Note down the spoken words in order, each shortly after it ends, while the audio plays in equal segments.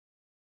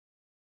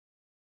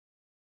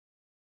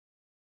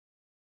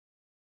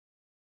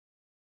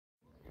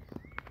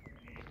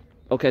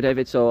Okay,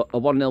 David, so a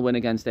 1-0 win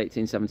against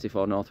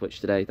 1874 Northwich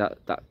today, that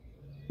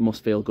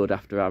must feel good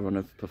after our run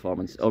of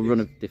performance, or run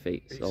of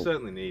defeats. It's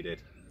certainly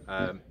needed.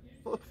 I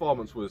thought the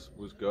performance was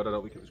good. I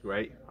don't think it was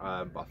great,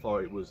 but I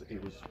thought it was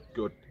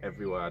good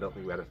everywhere. I don't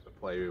think we had a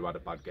player who had a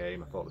bad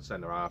game. I thought the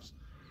centre halves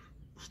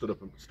stood up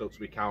to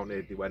be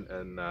counted. They went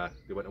and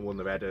won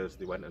the headers.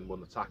 They went and won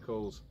the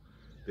tackles.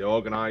 They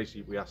organised.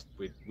 We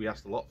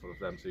asked a lot for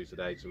them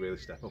today to really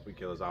step up in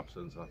Killer's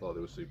absence. I thought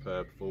they were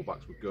superb.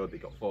 Fullbacks were good. They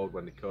got forward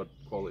when they could.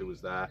 Quality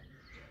was there.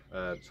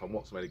 Tom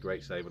Watson made a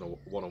great save on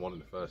a one-on-one in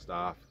the first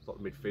half. I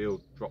thought the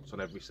midfield dropped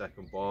on every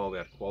second ball. They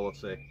had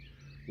quality.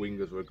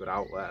 Wingers were a good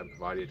outlet and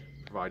provided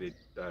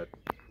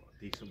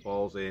decent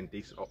balls in,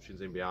 decent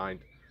options in behind.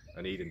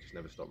 And Eden just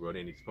never stopped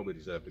running. He probably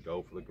deserved a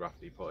goal for the graft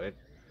he put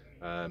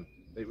in.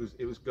 It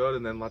was good.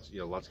 And then lads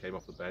came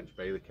off the bench.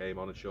 Bailey came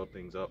on and showed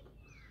things up.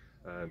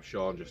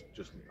 Sean just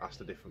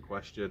asked a different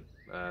question.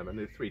 And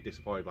the three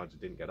disappointed lads who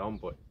didn't get on.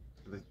 But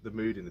the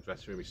mood in the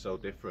dressing room is so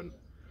different.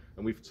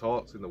 And we've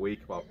talked in the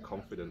week about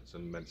confidence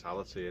and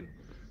mentality, and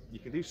you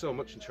can do so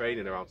much in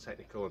training around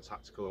technical and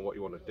tactical and what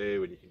you want to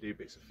do, and you can do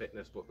bits of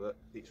fitness, but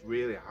it's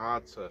really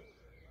hard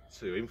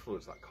to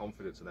influence that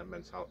confidence and then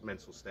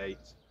mental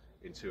state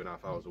in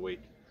 2.5 hours a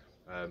week.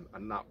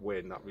 And that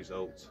win, that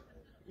result,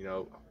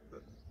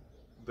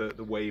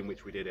 the way in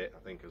which we did it, I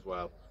think as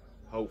well,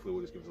 hopefully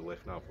will just give us a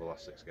lift now for the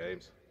last 6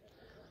 games.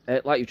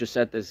 Like you just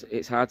said,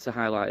 it's hard to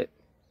highlight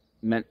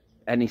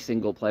any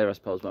single player, I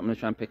suppose, but I'm going to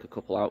try and pick a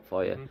couple out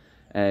for you.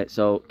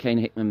 So Kane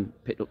Hickman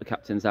picked up the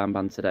captain's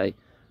armband today,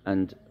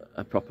 and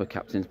a proper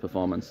captain's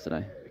performance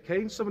today.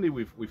 Kane's somebody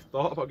we've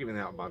thought about giving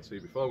the armband to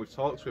before. We've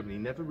talked to him and he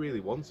never really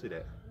wanted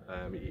it.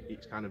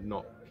 It's kind of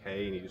not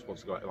Kane, he just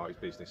wants to go about his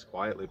business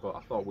quietly, but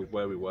I thought with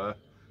where we were,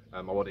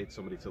 I wanted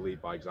somebody to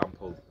lead by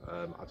example.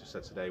 I just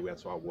said today we had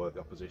to outwork the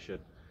opposition,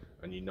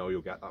 and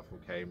you'll get that from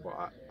Kane,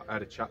 but I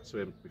had a chat to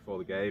him before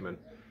the game, and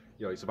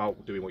it's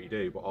about doing what you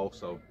do, but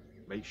also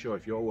make sure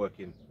if you're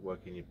working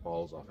your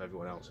balls off,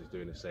 everyone else is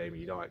doing the same.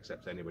 You don't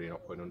accept anybody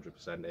not putting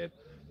 100% in.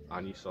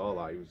 And you saw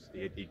that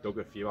he dug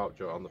a few out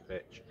on the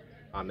pitch,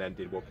 and then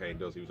did what Kane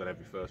does. He was on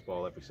every first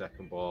ball, every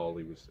second ball.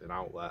 He was an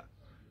outlet.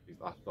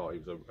 I thought he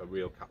was a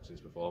real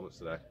captain's performance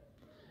today.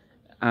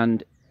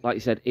 And like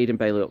you said, Eden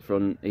Bailey up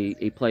front.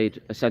 He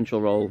played a central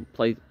role.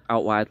 Played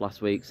out wide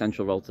last week.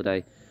 Central role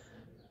today.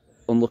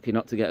 Unlucky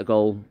not to get a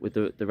goal with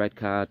the red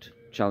card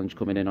challenge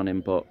coming in on him,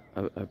 but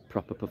a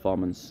proper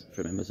performance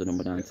from him as a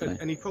number 9 today.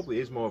 And he probably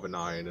is more of a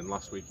 9, and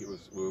last week we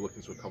were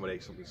looking to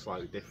accommodate something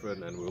slightly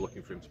different, and we were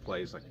looking for him to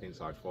play as like an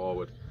inside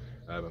forward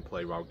and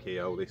play around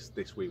Keogh.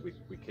 This week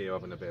with Keogh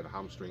having a bit of a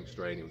hamstring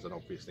strain, it was an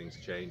obvious thing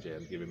to change it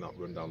and give him that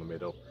run down the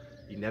middle.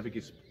 He never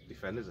gives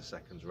defenders a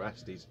second's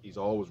rest. He's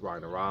always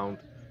riding around.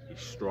 He's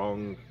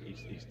strong.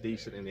 He's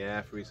decent in the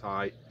air for his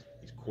height.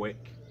 He's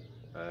quick.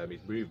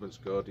 His movement's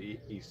good.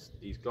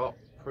 He's got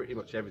pretty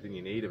much everything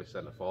you need of a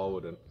centre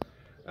forward, and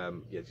as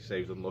you say,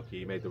 he was unlucky.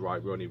 He made the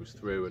right run, he was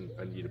through,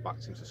 and you'd have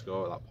backed him to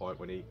score at that point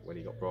when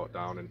he got brought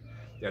down. And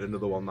he had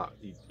another one that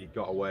he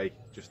got away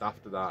just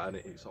after that, and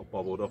it sort of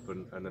bobbled up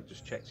and it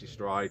just checked his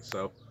stride.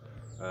 So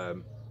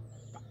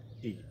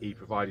he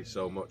provided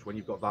so much. When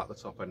you've got that at the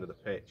top end of the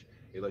pitch,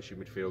 it lets your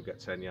midfield get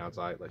 10 yards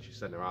higher, it lets your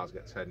centre halves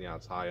get 10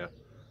 yards higher,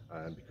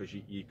 because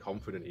you're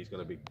confident he's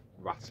going to be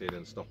ratting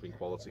and stopping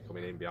quality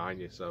coming in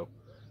behind you. So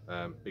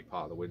big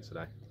part of the win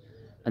today.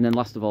 And then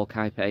last of all,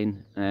 𝙍𝙬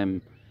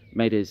Payne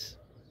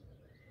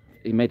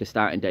he made a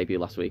starting debut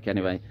last week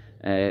anyway.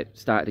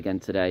 Started again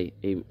today.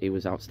 He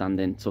was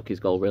outstanding, took his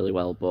goal really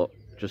well, but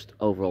just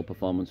overall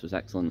performance was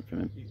excellent from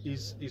him.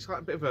 He's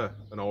like a bit of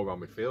an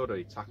all-round midfielder.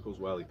 He tackles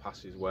well, he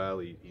passes well,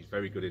 he's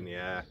very good in the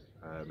air.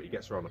 He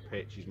gets around the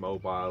pitch, he's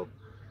mobile.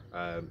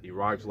 He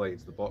arrives late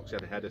into the box. He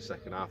had a header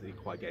second half, he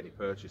didn't quite get any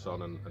purchase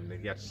on, and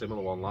he had a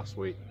similar one last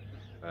week.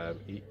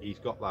 He's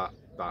got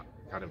that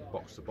kind of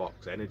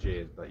box-to-box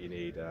energy that you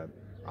need.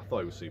 I thought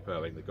he was superb.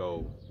 I think the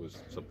goal was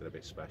something a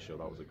bit special.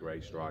 That was a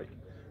great strike.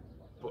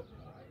 But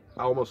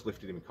I almost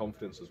lifted him in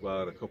confidence as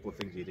well, and a couple of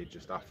things he did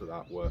just after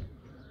that were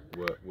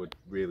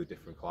really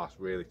different class,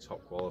 really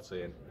top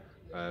quality.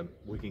 And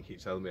Wigan keep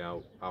telling me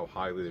how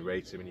highly they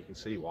rate him, and you can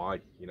see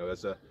why.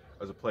 As a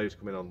player who's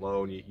coming on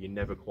loan, you're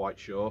never quite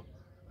sure.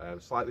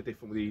 Slightly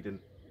different with Eden,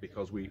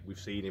 because we've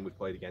seen him, we've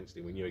played against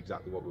him, we knew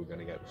exactly what we were going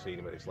to get. We've seen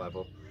him at this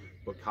level.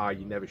 But Kai,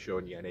 you're never sure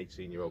when you get an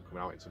 18-year-old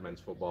coming out into men's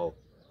football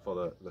for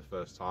the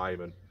first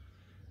time,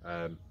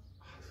 and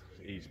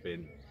he's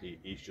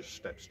just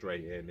stepped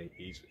straight in.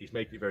 He's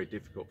making it very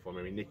difficult for him.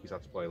 I mean, Nicky's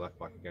had to play left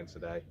back again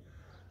today.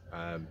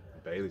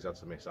 Bailey's had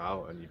to miss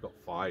out, and you've got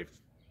 5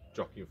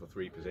 jockeying for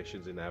 3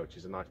 positions in there, which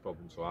is a nice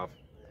problem to have.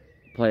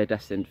 Player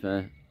destined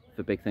for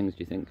big things, do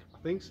you think? I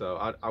think so.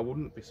 I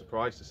wouldn't be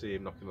surprised to see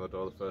him knocking on the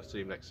door of the first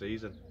team next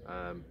season.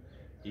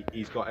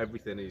 He's got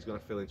everything, and he's going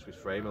to fill into his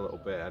frame a little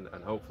bit,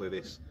 and hopefully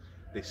this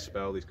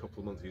spell, these couple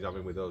of months he's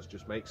having with us,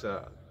 just makes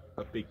a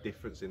big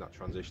difference in that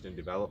transition and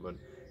development.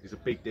 There's a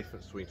big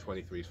difference between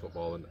 23s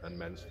football and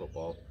men's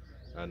football,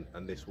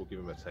 and this will give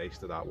him a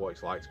taste of that, what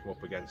it's like to come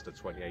up against a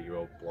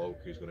 28-year-old bloke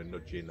who's going to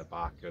nudge you in the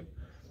back, and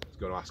it's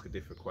going to ask a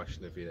different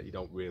question of you that you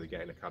don't really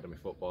get in academy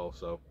football.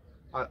 So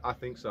I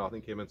think so. I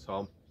think him and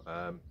Tom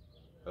have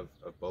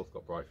both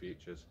got bright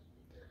futures.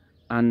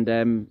 And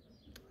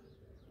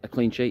a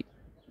clean sheet.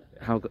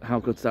 How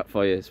good's that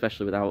for you,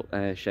 especially without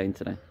Shane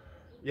today?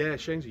 Yeah,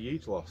 Shane's a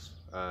huge loss.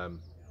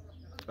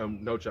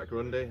 No Jack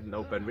Grundy,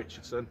 no Ben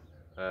Richardson,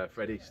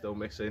 Freddie still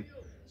missing.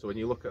 So when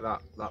you look at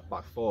that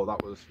back four,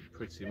 that was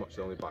pretty much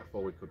the only back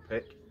four we could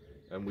pick.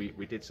 And we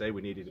did say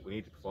we needed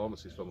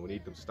performances from them. We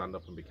need them to stand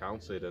up and be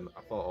counted. And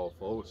I thought all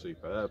four were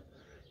superb.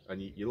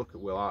 And you look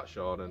at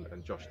𝙋𝙤𝙨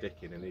and Josh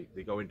Dickin, and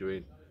they go in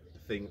doing the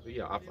thing.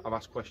 Yeah, I've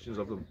asked questions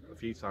of them a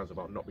few times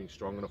about not being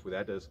strong enough with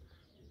headers.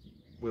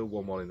 Will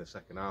won one in the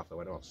second half. They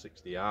went about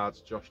 60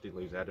 yards. Josh didn't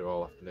lose a header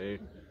all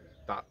afternoon.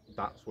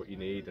 That's what you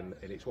need, and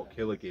it's what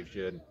Killer gives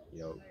you. And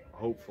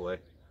hopefully,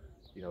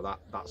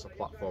 that's a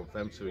platform for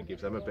them too, and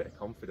gives them a bit of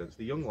confidence.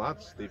 The young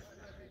lads, they've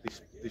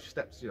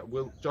stepped.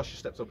 Josh has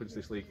stepped up into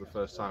this league for the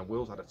first time.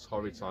 Will's had a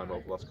torrid time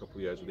over the last couple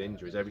of years with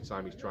injuries. Every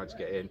time he's trying to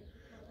get in,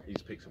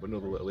 he's picked up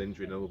another little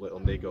injury, another little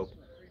niggle.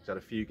 He's had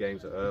a few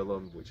games at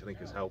𝙑𝙑, which I think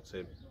has helped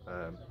him.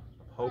 I'm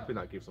hoping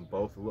that gives them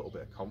both a little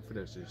bit of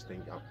confidence to just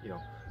think,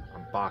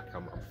 I'm back,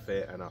 I'm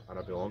fit, and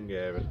I belong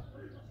here.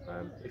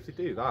 And if they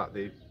do that,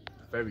 they're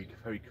very,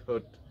 very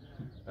good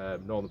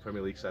Northern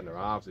Premier League centre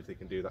halves if they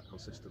can do that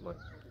consistently.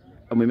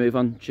 And we move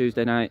on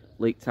Tuesday night,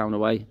 𝙑𝙬𝙗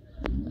away.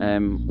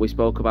 We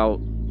spoke about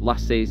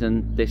last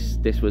season.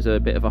 This was a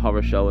bit of a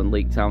horror show, and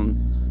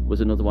𝙑𝙬𝙗 was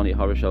another one of your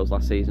horror shows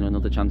last season.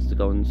 Another chance to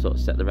go and sort of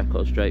set the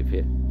record straight for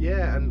you.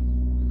 Yeah, and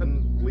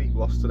League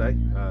lost today,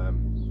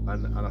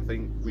 and I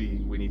think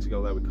we need to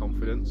go there with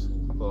confidence.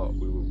 I thought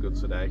we were good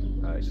today.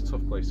 It's a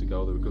tough place to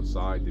go. They're a good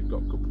side. They've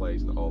got good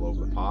players all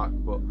over the park.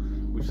 But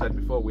we've said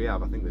before,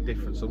 I think the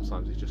difference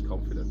sometimes is just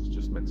confidence,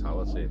 just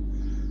mentality.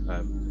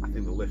 I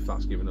think the lift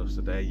that's given us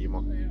today,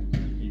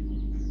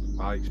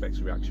 I expect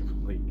a reaction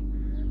from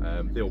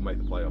League. They'll make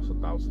the playoffs,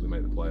 undoubtedly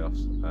make the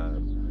playoffs.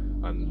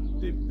 And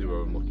they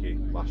were unlucky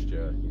last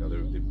year.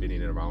 They've been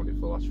in and around it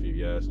for the last few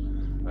years.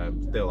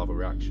 They'll have a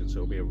reaction, so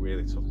it'll be a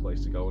really tough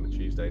place to go on a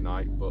Tuesday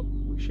night. But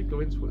we should go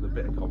into it with a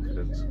bit of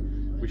confidence.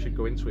 We should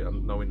go into it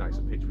and knowing that it's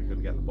a pitch we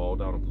can get the ball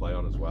down and play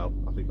on as well.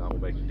 I think that will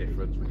make a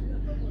difference.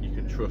 You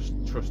can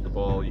trust the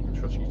ball, you can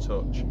trust your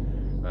touch.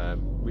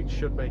 Which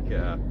should make it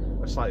a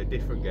slightly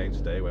different game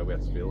today, where we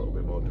have to be a little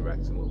bit more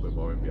direct and a little bit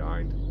more in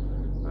behind.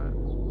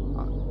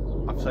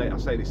 I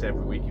say this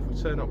every week. If we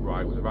turn up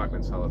right with the right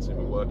mentality,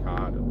 we work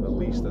hard, at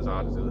least as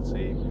hard as the other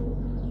team,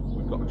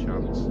 we've got a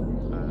chance.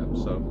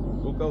 So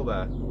we'll go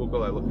there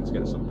looking to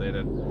get something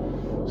and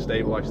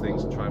stabilise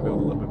things and try and build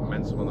a little bit of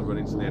momentum on the run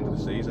into the end of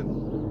the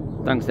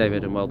season. Thanks,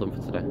 David, and well done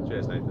for today.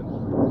 Cheers,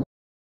 Nathan.